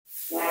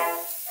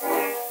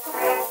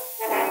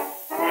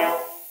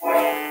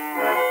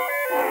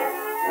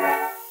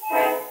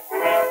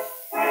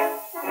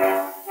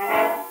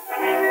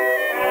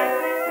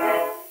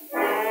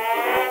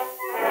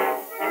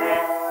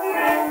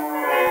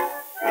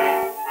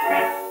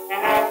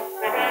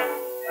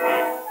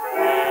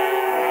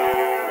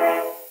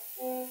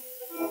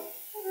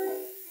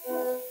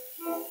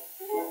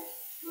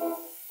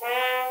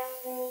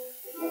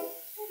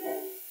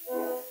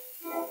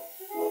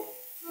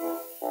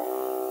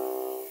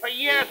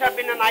years I've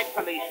been a night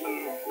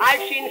policeman.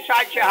 I've seen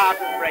sights your heart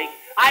would break.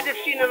 I'd have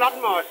seen a lot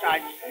more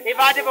sights if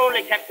I'd have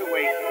only kept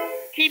awake.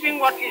 Keeping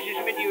watches is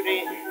my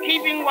duty.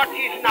 Keeping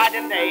watches night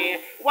and day.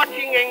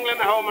 Watching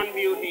England home and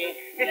beauty.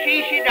 To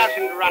see she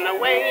doesn't run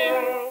away.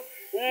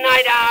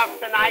 Night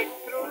after night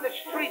through the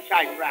streets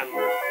I tramp.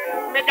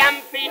 My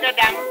damp feet are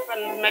damp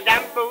and my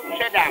damp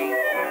boots are damp.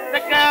 The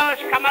girls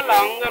come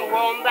along and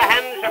warm their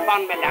hands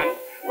upon my lamp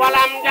while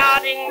I'm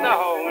guarding the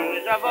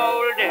homes of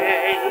old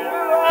England.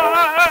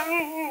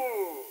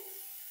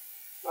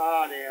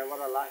 Oh dear, what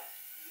a life.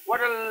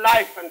 What a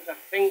life, and to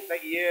think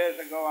that years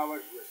ago I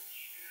was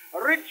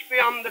rich. Rich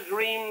beyond the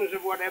dreams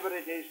of whatever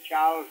it is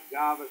Charles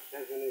Garver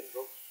says in his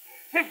books.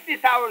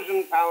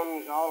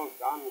 £50,000 all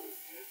gone.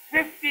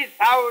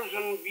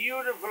 50,000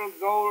 beautiful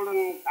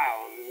golden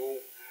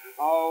pounds.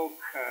 Oh,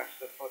 curse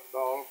the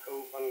football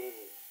coupons.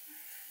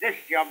 This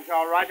job's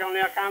all right,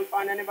 only I can't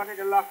find anybody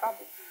to lock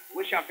up.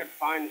 Wish I could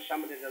find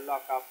somebody to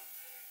lock up.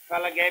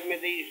 Fella gave me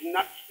these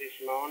nuts this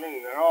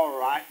morning. They're all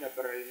right, the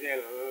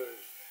Brazils.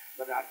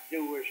 But I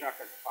do wish I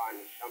could find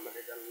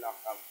somebody to lock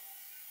up.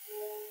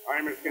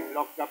 I must get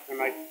locked up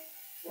tonight.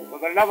 For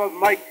the love of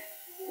Mike,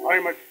 I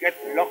must get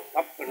locked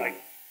up tonight.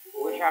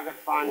 Wish I could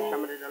find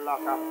somebody to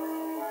lock up.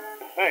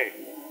 Hey.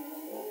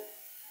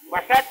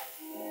 What's that?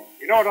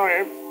 You know what I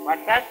am?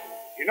 What's that?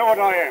 You know what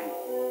I am?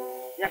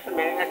 Just a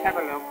minute, let's have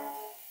a look.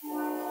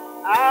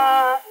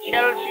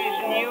 Chelsea's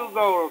new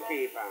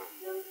goalkeeper.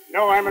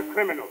 No, I'm a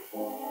criminal.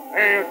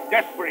 A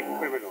desperate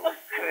criminal. A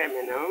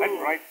criminal?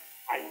 That's right.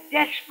 A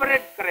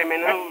desperate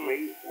criminal? That's me.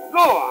 Go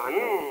on.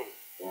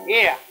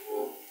 Here.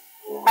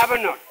 Have a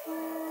nut.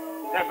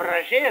 The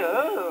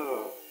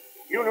Brazil.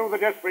 You know the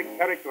desperate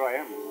character I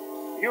am.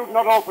 You'd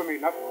not offer me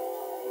nothing.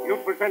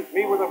 You'd present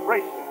me with a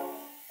bracelet.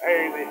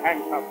 Hey, the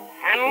handcuffs.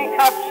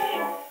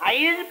 Handcuffs? Are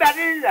you as bad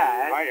as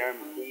that? I am.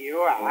 You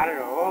are,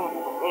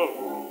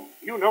 oh.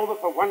 You know that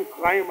for one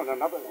crime and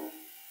another.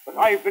 But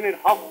I've been in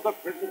half the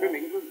prisons in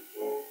England.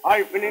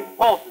 I've been in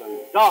Portland,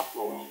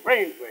 Dartmoor,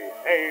 Strangeways,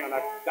 hey, and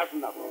a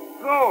dozen of them.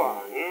 Go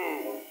on.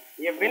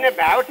 You've been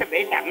about a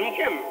bit, haven't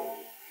you?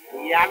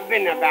 You've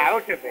been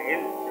about a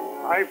bit.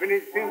 I've been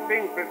in Sing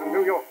Sing prison,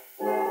 New York.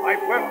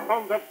 I've worked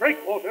on the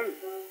breakwaters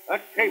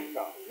at Cape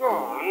Town. Go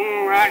on.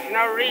 There's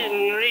no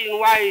reason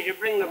why you should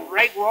bring the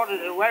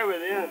breakwaters away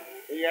with you.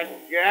 You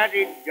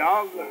dirty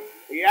dog.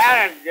 You're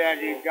a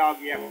dirty dog,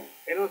 you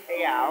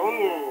filthy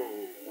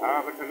hound.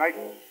 But tonight,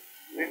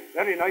 this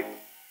very night,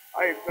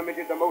 I've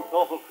committed the most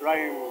awful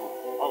crime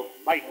of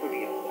my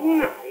career.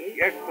 Night?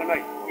 Yes,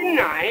 tonight.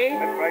 Night?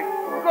 That's right.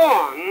 Go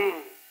on.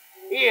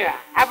 Here,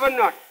 have a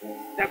nut.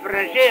 The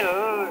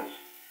Brazils.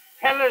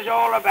 Tell us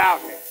all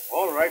about it.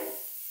 All right.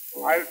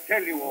 I'll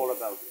tell you all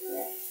about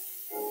it.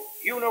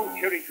 You know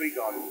Cherry Tree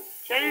Garden?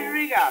 Cherry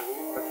Tree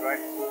Garden? That's right.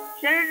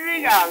 Cherry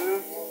Tree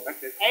Garden?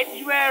 That's it.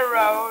 Edgware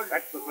Road?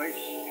 That's the place.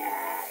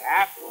 Shut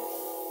up.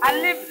 I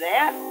live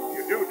there.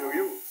 You do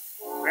you?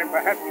 Then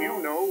perhaps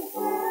you know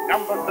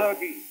number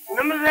 13.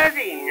 Number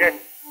 13? Yes.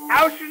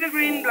 House with the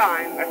green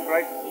blind? That's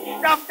right.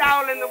 Stuffed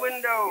owl in the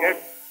window? Yes.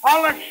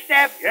 Hollow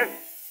step? Yes.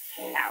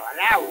 Sour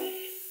house?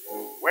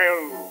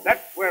 Well,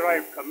 that's where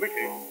I've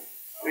committed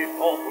this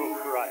awful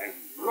crime.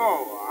 Go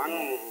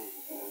on.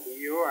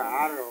 You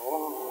are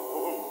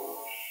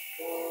all.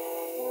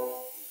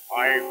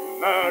 I've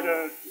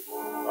murdered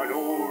an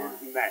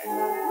old man.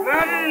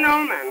 Murdered an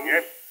old man?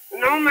 Yes.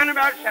 An old man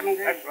about 70.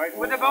 That's right.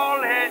 With a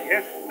bald head.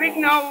 Yes. Big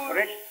nose.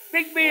 Correct.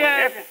 Big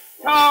beard. Yes.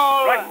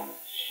 Tall. Right.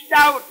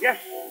 Stout. Yes.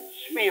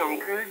 It's me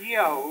Uncle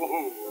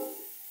Joe.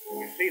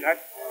 You see that?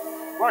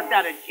 What's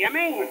that, a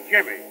jimmy? A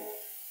jimmy.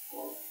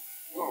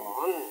 Go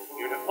on.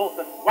 You'd have thought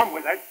that one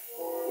with that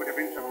would have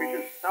been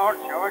sufficient. Thought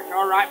so. It's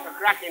all right for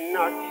cracking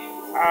nuts.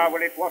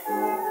 Well, it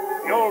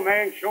wasn't. The old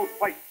man showed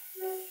fight,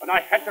 and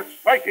I had to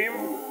strike him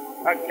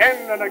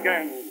again and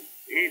again.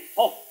 He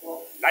fought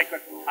like a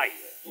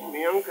tiger.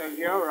 Me Uncle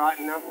Joe, right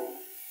enough.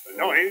 The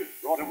noise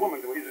brought a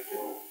woman to his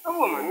assistance. A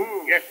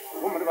woman? Yes,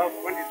 a woman about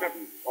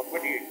 27 or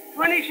 28.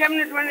 27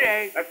 to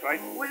 28? That's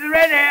right. With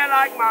red hair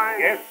like mine?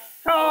 Yes.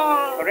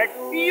 Tall? Correct.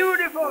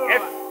 Beautiful?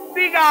 Yes.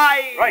 Big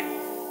eyes? Right.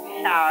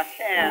 Now,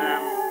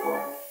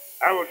 Sarah.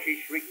 How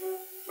she shrieked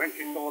when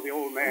she saw the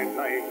old man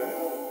lying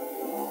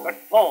there. But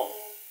four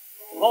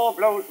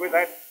blows with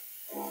that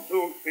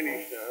soon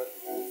finished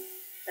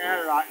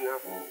her. Right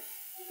enough.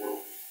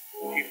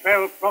 She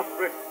fell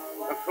prostrate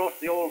across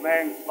the old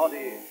man's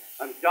body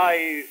and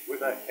died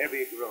with a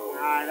heavy groan.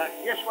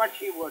 That's just what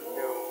she would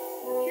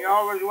do. She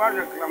always was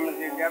a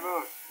clumsy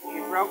devil. She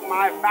broke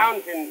my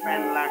fountain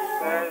pen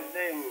last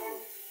Thursday.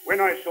 When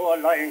I saw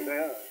her lying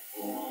there,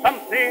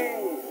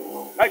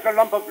 something like a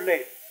lump of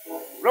lead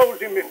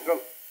rose in my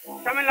throat.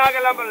 Something like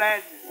a lump of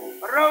lead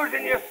rose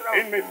in your throat.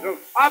 In my throat.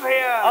 Up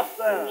here. Up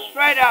there.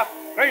 Straight up.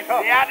 Straight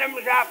up. The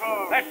Adam's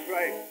apple. That's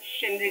right.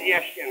 It's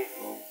indigestion.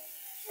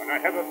 And I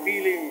have a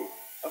feeling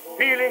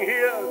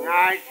here.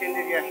 No, it's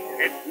indigestion.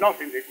 It's not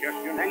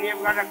indigestion. Then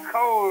you've got a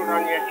cold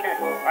on your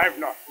chest. I've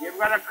not. You've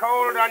got a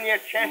cold on your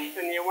chest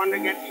and you want to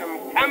get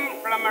some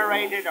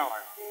camphlorated oil.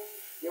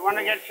 You You want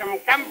to get some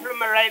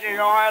conflagrated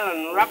oil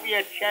and rub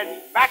your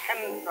chest back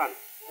and front.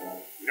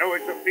 No,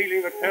 it's a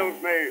feeling that tells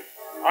me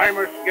I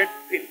must get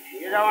pinched.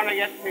 You don't want to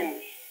get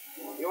pinched.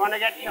 You want to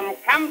get some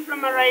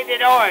conflagrated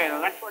oil.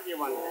 That's what you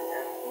want to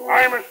do.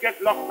 I must get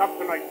locked up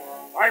tonight.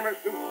 I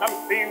must do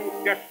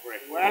something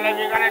desperate. Well, if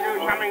you're going to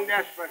do something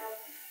desperate,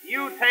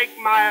 you take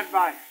my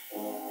advice.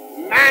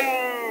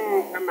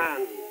 Man to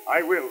man.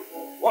 I will.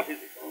 What is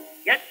it?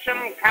 Get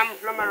some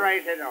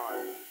conflagrated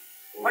oil.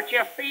 Put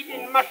your feet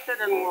in mustard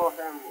and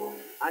water,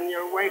 and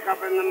you'll wake up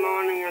in the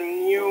morning a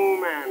new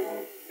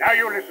man. Now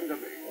you listen to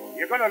me.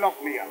 You're going to lock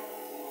me up.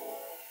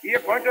 You're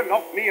going to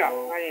lock me up.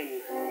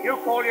 You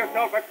call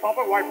yourself a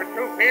copper, why, for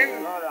 2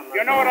 pins?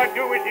 You know what I'd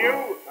do with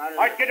you?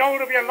 I'd get hold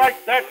of you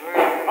like that.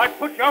 I'd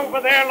put you over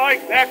there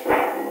like that.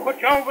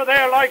 Put you over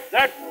there like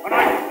that. And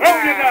I'd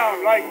throw you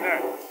down like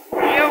that.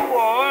 You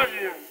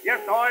would?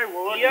 Yes, I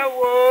would. You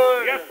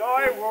would? Yes,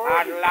 I would.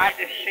 I'd like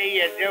to see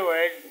you do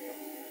it.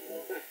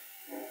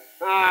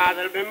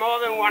 There'll be more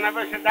than one of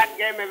us at that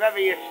game if ever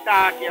you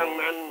start, young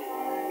man.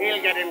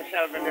 He'll get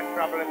himself into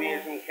trouble if he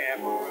isn't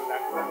careful with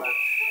that fella.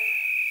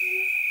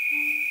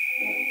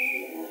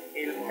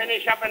 He'll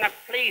finish up in a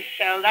police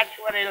cell, that's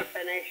where he'll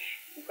finish.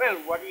 Well,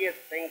 what do you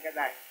think of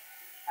that?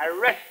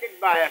 Arrested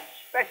by a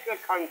special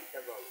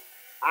constable.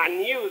 I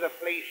knew the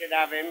police would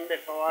have him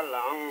before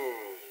long.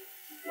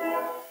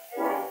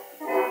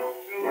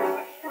 Through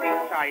the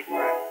streets I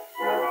travel.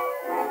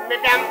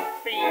 Madame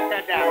feet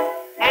are down,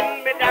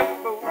 and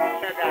Madame boots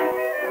are down.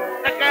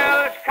 The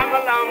girls come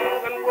along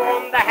and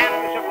warm their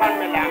hands upon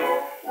Madame,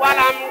 while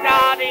I'm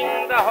guarding